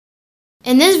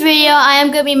In this video, I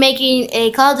am going to be making a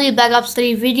Call of Duty Black Ops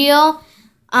 3 video.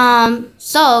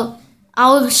 So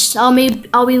I'll be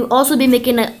also be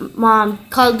making a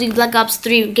Call of Duty Black Ops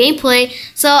 3 gameplay.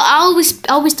 So I'll be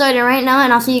starting right now,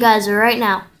 and I'll see you guys right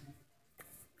now.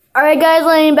 Alright guys,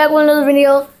 I'm back with another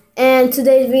video. And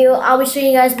today's video, I'll be showing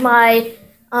you guys my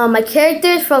my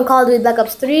characters from Call of Duty Black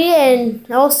Ops 3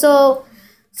 and also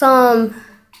some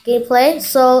gameplay.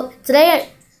 So today,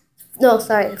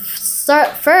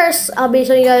 first I'll be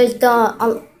showing you guys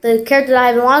the character that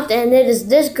I've unlocked, and it is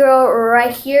this girl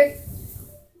right here.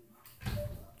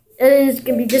 It is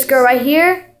gonna be this girl right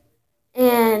here,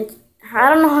 and I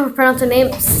don't know how to pronounce her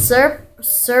name. Seraph.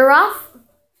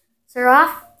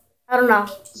 I don't know,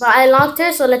 but I unlocked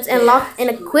her. So let's unlock and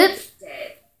equip.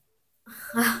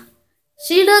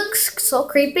 She looks so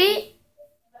creepy.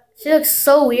 She looks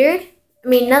so weird. I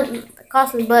mean, not the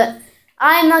costume, but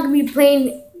I'm not gonna be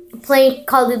playing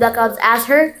Call of Duty Black Ops as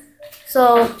her.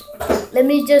 So let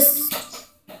me just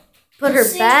put her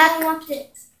back. I want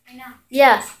it right now.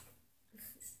 Yeah.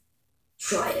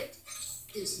 Try it.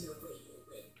 There's no way you'll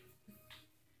win.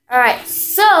 Alright,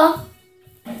 so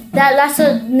that's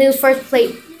a new first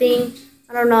plate thing.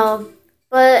 I don't know.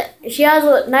 But she has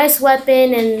a nice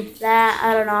weapon and that,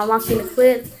 I don't know, I'm not gonna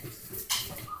equip.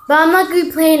 But I'm not gonna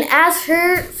be playing as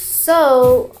her,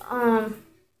 so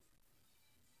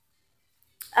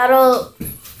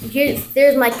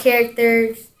there's my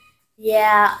characters.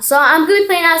 Yeah. So I'm gonna be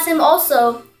playing as him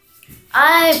also.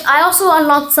 I also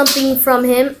unlocked something from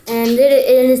him, and it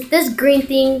is this green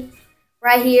thing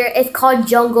right here. It's called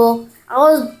Jungle.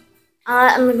 In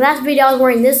the last video I was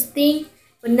wearing this thing,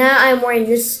 but now I'm wearing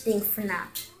this thing for now.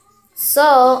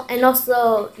 So, and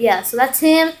also, yeah, so that's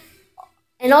him.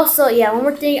 And also, yeah, one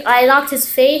more thing, I unlocked his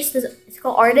face. It's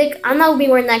called Arctic. I'm not gonna be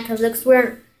wearing that because it looks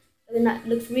weird. It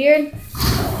looks weird.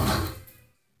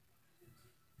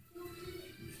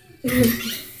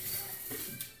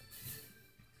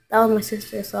 That was my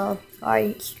sister, so sorry,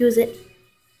 excuse it.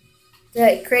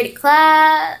 The create a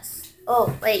class.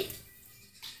 Oh, wait.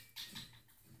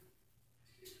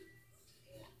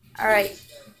 Alright.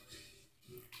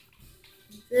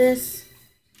 There's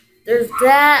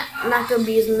that. I'm not gonna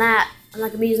be using that. I'm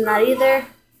not gonna be using that either.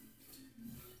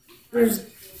 There's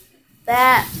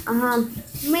that.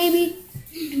 Maybe.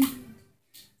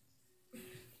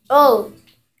 Oh,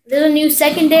 there's a new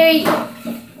secondary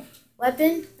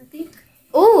weapon, I think.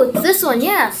 Oh, it's this one,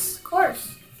 yes, of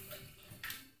course.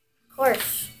 Of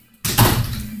course.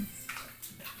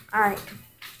 Alright.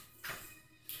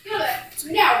 Good.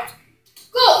 Now,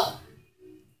 go.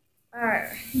 Alright.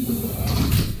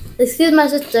 Excuse my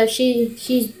sister,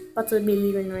 she's about to be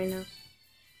leaving right now.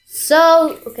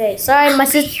 So, okay, sorry, my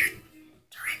sister.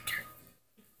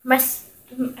 I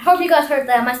hope you guys heard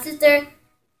that. My sister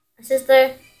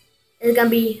is gonna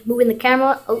be moving the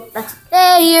camera. Oh, that's.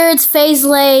 Hey, here it's FaZe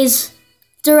Lays,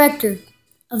 director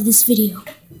of this video.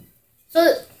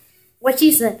 So, what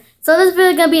she said. So this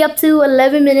video is gonna be up to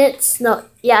 11 minutes. No,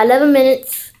 yeah, 11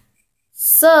 minutes.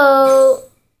 So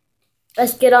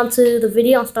let's get on to the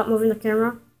video and stop moving the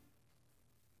camera.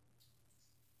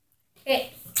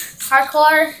 Okay,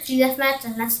 hardcore deathmatch,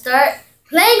 and let's start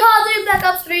playing Call of Duty Black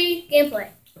Ops 3 gameplay.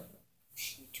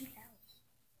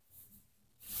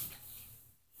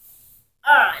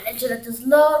 Alright, let's let this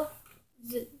load.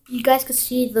 You guys can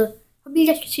see the. Hope you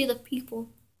guys can see the people.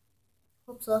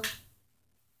 Hope so.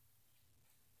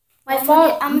 My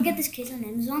phone. I'm gonna get this case on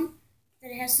Amazon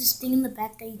that it has this thing in the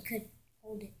back that you could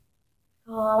hold it.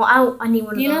 Oh, I need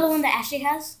one of those. Do you know the one that Ashley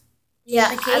has? Yeah,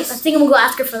 the case? I think I'm gonna go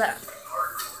ask her for that.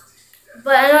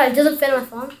 But I know it doesn't fit on my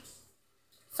phone.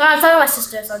 Sorry, I'm talking to my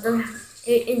sister, so it doesn't.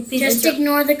 Just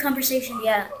ignore the conversation.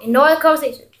 Yeah, ignore the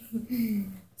conversation.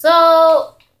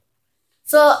 So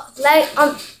like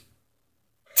on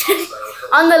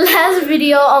the last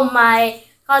video on my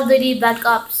Call of Duty Black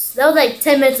Ops, that was like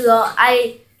 10 minutes ago.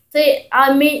 I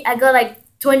got like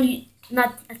 20.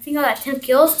 I think I got 10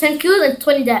 kills and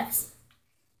 20 deaths.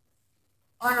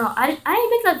 Oh no, I didn't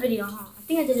make that video. Huh? I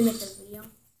think I didn't make that video.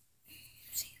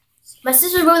 My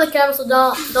sister moved the camera, so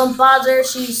don't bother.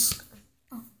 She's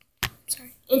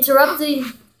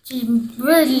interrupting. She's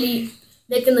really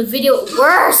making the video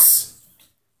worse.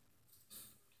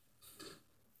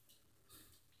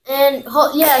 And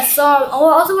yeah, so I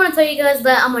also want to tell you guys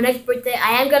that on my next birthday,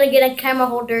 I am gonna get a camera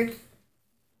holder.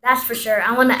 That's for sure.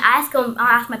 I want to ask them.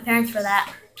 I'll ask my parents for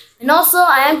that. And also,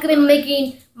 I am gonna be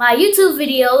making my YouTube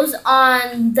videos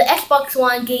on the Xbox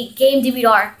One game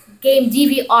DVR.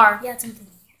 Yeah, it's something.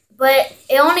 But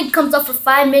it only comes up for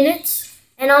 5 minutes.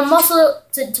 And I'm also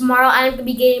tomorrow. I'm gonna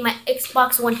be getting my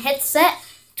Xbox One headset.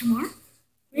 Tomorrow?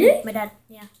 Really? My dad.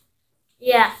 Yeah.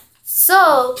 Yeah.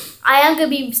 So I am gonna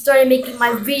be starting making my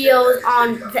videos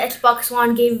on the Xbox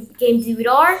One game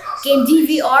DVR,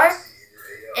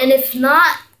 and if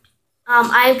not,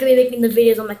 I am gonna be making the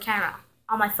videos on my camera,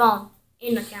 on my phone,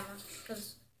 in the camera.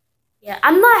 Cause yeah,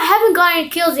 I haven't gotten any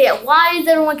kills yet. Why is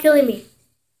everyone killing me?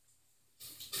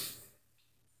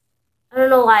 I don't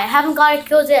know why. I haven't gotten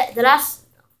kills yet. The last.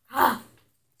 Oh,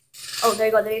 there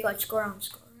you go. There you go. Just go around.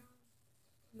 Just go around.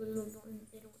 They don't kill me.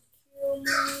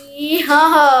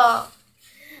 Oh,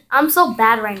 I'm so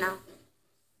bad right now.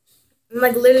 I'm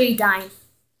like literally dying.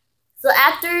 So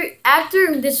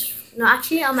after this, no,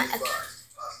 actually,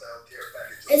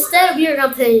 instead we are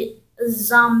gonna play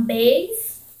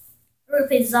zombies. We're gonna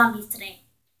play zombies today.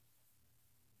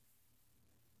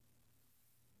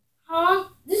 How long?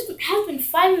 This has been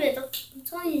 5 minutes. I'm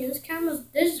telling you,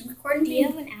 this recording. Do you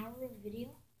have an hour of video?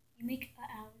 You make an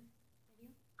hour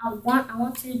video? I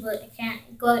want to, but I can't.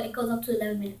 It goes up to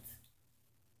 11 minutes.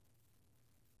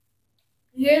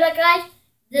 You hear that, guys?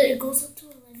 It goes up to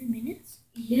 11 minutes?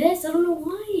 Yes, I don't know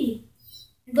why.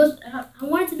 It goes. I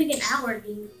wanted to make an hour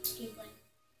gameplay.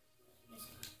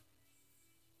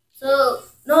 So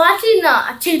no, actually no.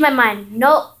 I changed my mind.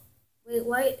 No,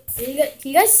 wait. Can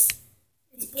you guys?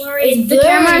 It's blurry. It's the blurry.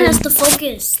 camera has to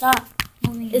focus. Stop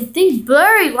moving. This thing's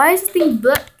blurry. Why is this thing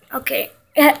blurry? Okay.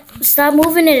 Stop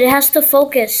moving it. It has to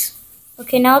focus.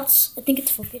 Okay, now I think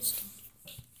it's focused.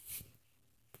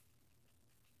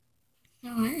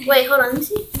 Alright. Wait, hold on. Let me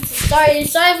see. Sorry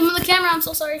if I'm on the camera. I'm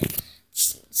so sorry.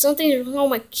 Something's wrong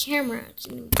with my camera.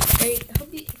 I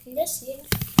hope you can guys see it.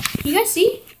 Can you guys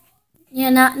see? Yeah,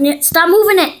 now stop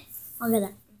moving it. Look at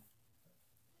that.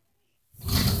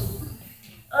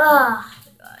 Oh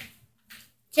God.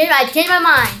 I changed my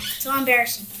mind. So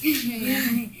embarrassing.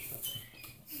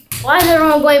 Why is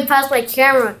everyone going past my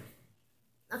camera?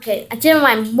 Okay, I changed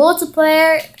my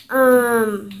multiplayer.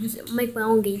 Make my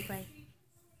own gameplay.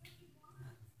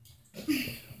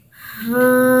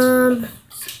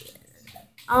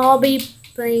 I'll be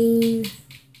playing.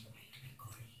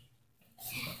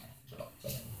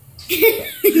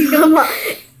 Come on.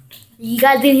 You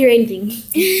guys didn't hear anything.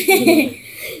 It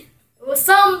was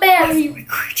so embarrassing.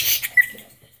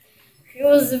 It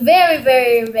was very,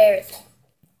 very embarrassing.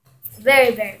 It's very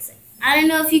embarrassing. I don't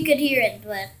know if you could hear it,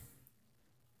 but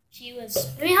she was.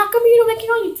 I mean, how come you don't make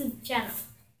your own YouTube channel?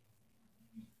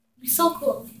 It's so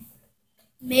cool.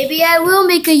 Maybe I will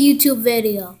make a YouTube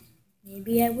video.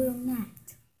 Maybe I will not.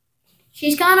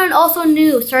 She's kind of also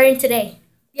new, starting today.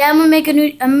 Yeah, I'm gonna make a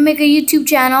YouTube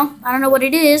channel. I don't know what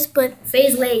it is, but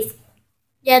FaZe Lays.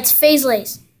 Yeah, it's FaZe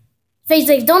Lays. FaZe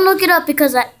Lays. Don't look it up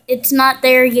because it's not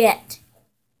there yet.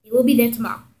 It will be there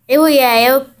tomorrow. It will.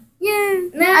 Yeah.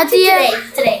 No,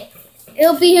 today.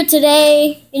 It'll be here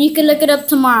today, and you can look it up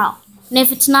tomorrow. And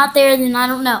if it's not there, then I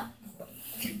don't know.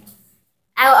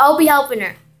 I'll be helping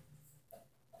her.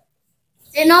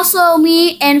 And also,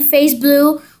 me and FaZe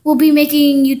Blue will be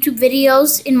making YouTube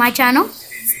videos in my channel.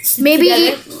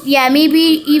 Maybe,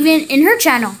 maybe even in her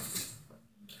channel.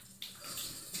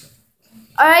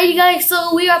 Alright, you guys,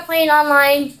 so we are playing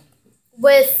online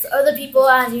with other people,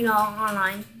 as you know,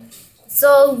 online.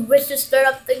 So let's just start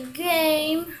up the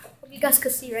game. Hope you guys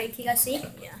can see, right? Can you guys see?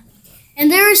 Yeah.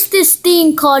 And there is this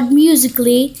thing called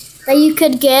Musical.ly that you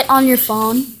could get on your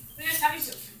phone.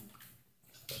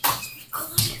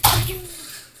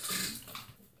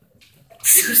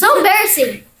 You're so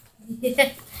embarrassing.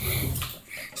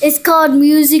 It's called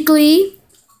Musical.ly,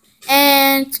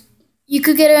 and you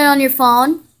could get it on your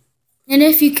phone. And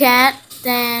if you can't,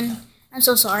 then I'm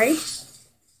so sorry.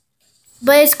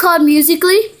 But it's called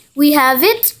Musical.ly. We have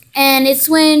it, and it's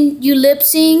when you lip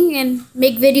sync and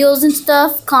make videos and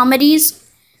stuff, comedies.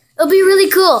 It'll be really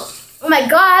cool. Oh my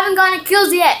God, I haven't gotten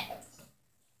kills yet.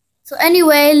 So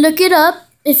anyway, look it up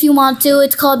if you want to.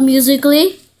 It's called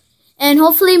Musical.ly, and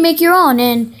hopefully make your own.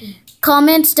 And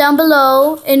comments down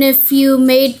below, and if you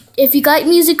got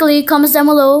Musical.ly, comments down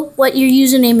below what your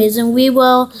username is, and we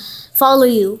will follow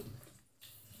you.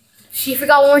 She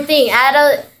forgot one more thing.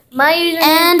 Add my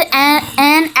username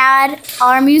and add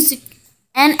our music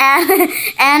and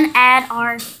add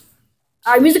our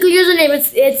musical username.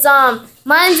 It's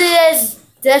mine is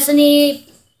Destiny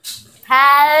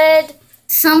Pad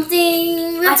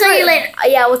something. We'll tell you later.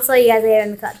 Yeah, we'll tell you guys later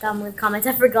in the comments.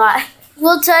 I forgot.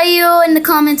 We'll tell you in the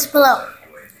comments below.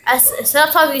 Instead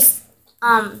of talking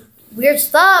weird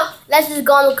stuff, let's just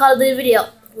go on with Call of Duty video.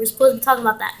 We're supposed to be talking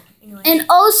about that. Anyway. And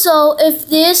also, if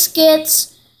this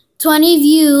gets 20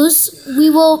 views, we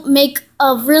will make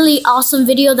a really awesome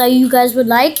video that you guys would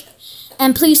like.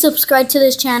 And please subscribe to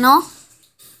this channel.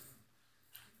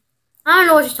 I don't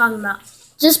know what you're talking about.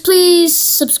 Just please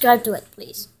subscribe to it,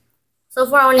 please. So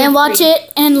far, I only And have watch 3.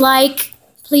 it and like.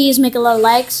 Please make a lot of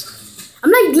likes. I'm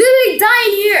like literally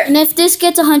dying here. And if this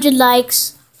gets 100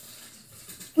 likes,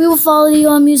 we will follow you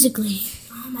on Musically.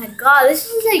 Oh my god, this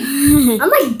is like I'm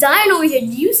like dying over here. Do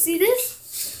you see this?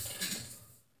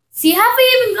 See, haven't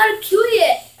even got a kill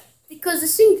yet because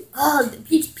this thing. Oh, the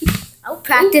peach. Oh,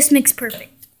 Practice makes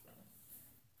perfect.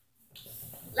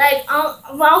 Like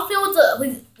I was playing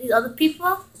with these other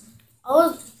people.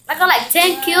 I got like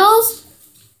 10 kills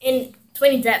in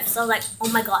 20 deaths. So I was like, oh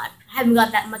my god, I haven't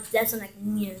got that much deaths in like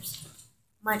years,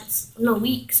 months, no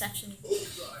weeks actually.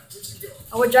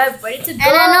 Overdrive ready to go.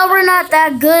 And I know we're not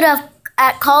that good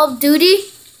at Call of Duty,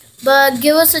 but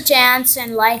give us a chance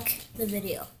and like the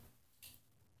video.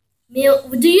 Do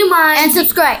you mind? And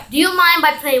subscribe. Do you mind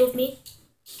by playing with me?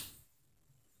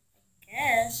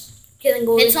 Yes. Okay, then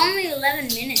go. It's only 11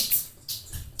 minutes.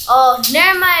 Oh,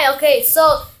 never mind. Okay,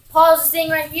 so pause this thing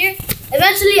right here.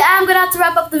 Eventually, I'm gonna have to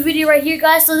wrap up the video right here,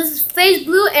 guys. So this is FaZe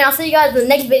Blue, and I'll see you guys in the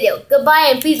next video. Goodbye,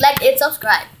 and please like and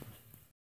subscribe.